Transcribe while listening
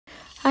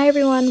Hi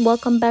everyone,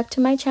 welcome back to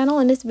my channel.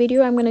 In this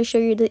video, I'm going to show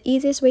you the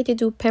easiest way to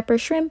do pepper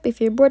shrimp.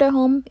 If you're bored at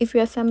home, if you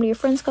have family or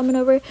friends coming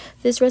over,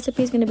 this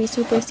recipe is going to be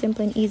super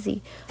simple and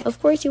easy. Of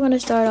course, you want to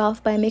start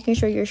off by making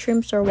sure your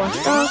shrimps are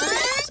washed off.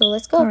 So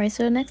let's go. Alright,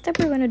 so the next step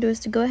we're going to do is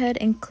to go ahead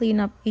and clean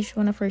up each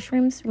one of our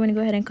shrimps. We're going to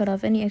go ahead and cut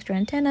off any extra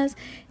antennas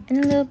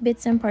and the little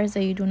bits and parts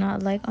that you do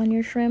not like on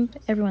your shrimp.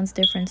 Everyone's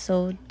different,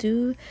 so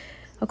do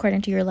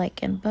according to your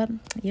liking. But,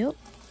 yep.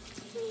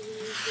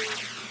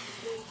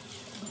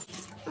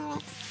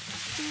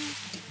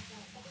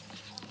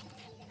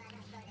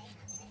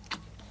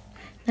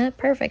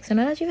 Perfect. So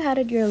now that you've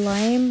added your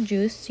lime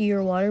juice to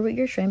your water with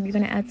your shrimp, you're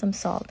going to add some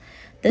salt.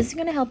 This is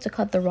going to help to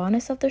cut the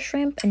rawness of the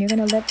shrimp, and you're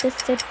going to let this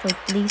sit for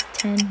at least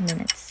 10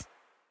 minutes.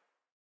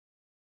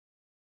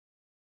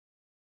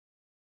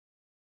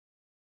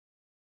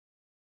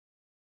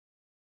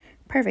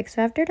 Perfect.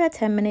 So after that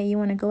 10 minutes, you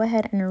want to go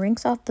ahead and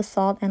rinse off the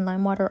salt and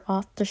lime water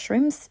off the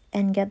shrimps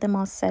and get them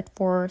all set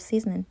for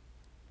seasoning.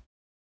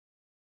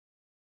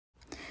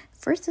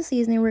 First, the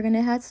seasoning, we're going to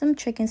add some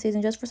chicken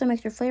seasoning just for some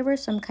extra flavor,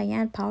 some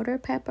cayenne powder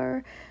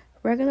pepper,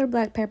 regular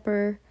black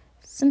pepper,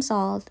 some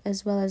salt,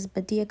 as well as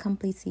Badia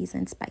Complete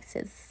seasoned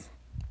spices.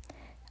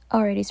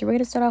 Alrighty, so we're going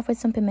to start off with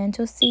some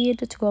pimento seed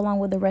to go along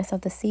with the rest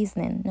of the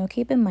seasoning. Now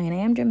keep in mind, I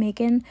am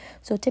Jamaican,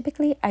 so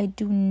typically I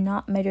do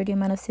not measure the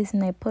amount of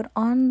seasoning I put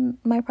on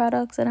my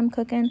products that I'm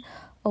cooking.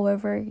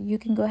 However, you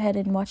can go ahead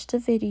and watch the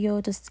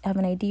video, just have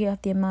an idea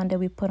of the amount that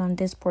we put on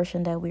this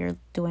portion that we're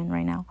doing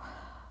right now.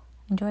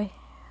 Enjoy.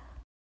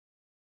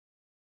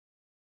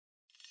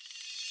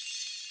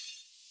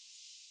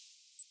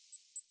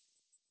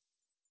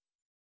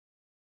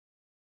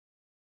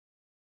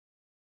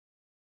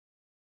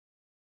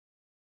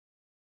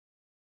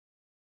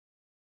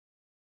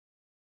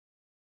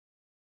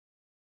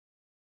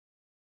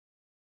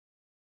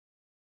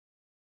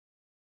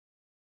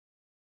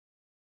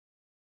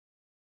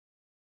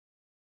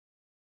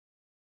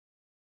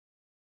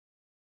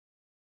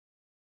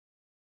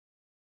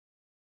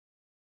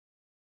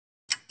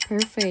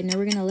 Perfect. Now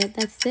we're going to let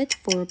that sit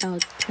for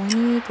about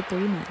 20 to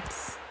 30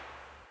 minutes.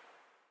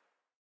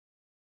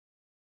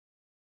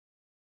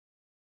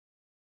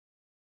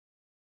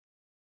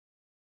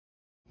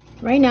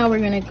 Right now we're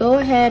going to go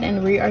ahead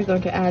and we are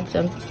going to add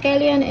some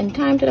scallion and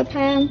thyme to the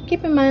pan.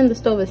 Keep in mind the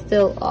stove is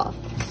still off.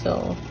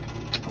 So,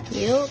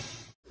 yep.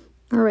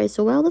 Alright,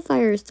 so while the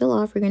fire is still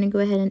off, we're going to go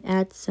ahead and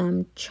add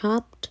some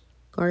chopped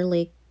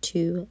garlic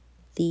to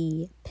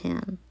the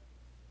pan.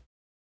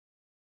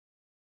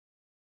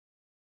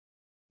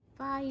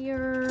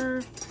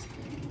 Fire.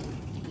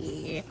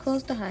 Yeah,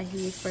 close to high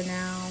heat for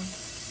now.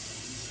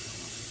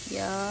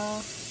 Yeah.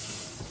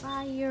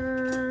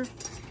 Fire.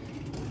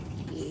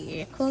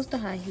 Yeah, close to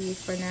high heat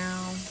for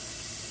now.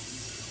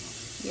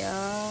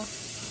 Yeah.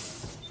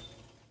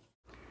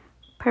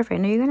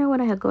 Perfect. Now you're going to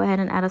want to go ahead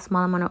and add a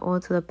small amount of oil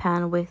to the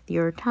pan with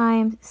your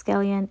thyme,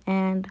 scallion,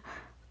 and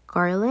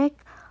garlic,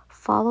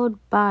 followed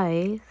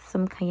by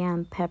some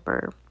cayenne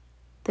pepper.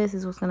 This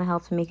is what's going to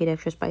help to make it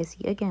extra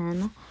spicy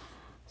again.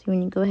 So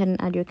when you go ahead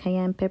and add your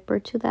cayenne pepper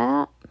to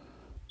that.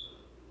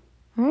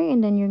 Alright,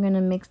 and then you're going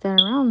to mix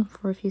that around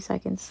for a few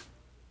seconds.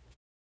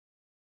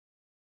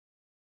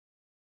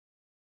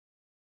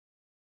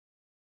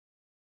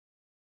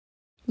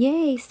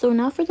 Yay! So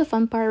now for the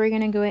fun part, we're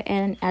going to go ahead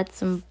and add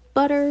some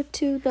butter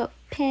to the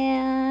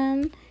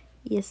pan.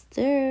 Yes,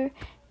 sir.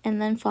 And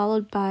then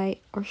followed by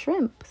our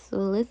shrimp. So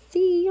let's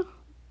see.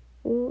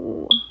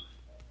 Ooh.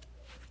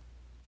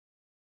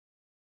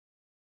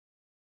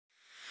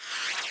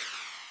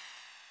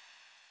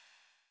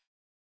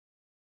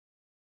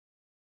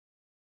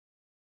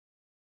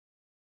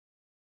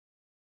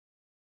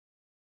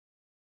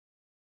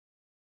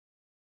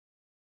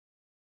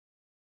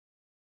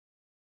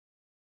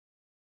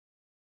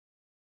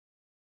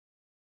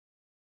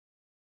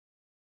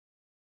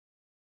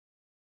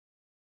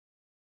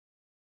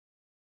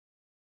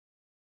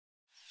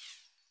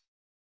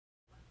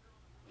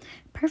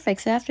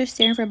 Perfect. So after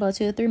stirring for about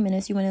 2 to 3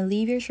 minutes, you want to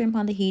leave your shrimp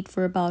on the heat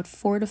for about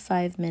 4 to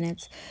 5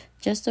 minutes,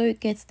 just so it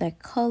gets that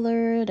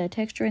color, that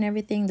texture, and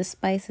everything. The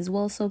spice is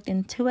well soaked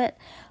into it.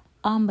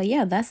 But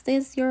yeah,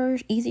 that's your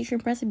easy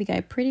shrimp recipe,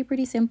 guys.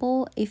 Pretty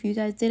simple. If you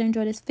guys did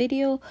enjoy this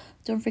video,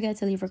 don't forget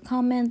to leave a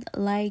comment,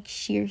 like,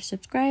 share,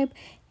 subscribe,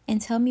 and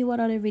tell me what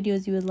other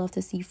videos you would love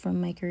to see from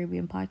my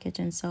Caribbean Pod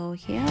Kitchen. So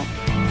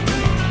yeah.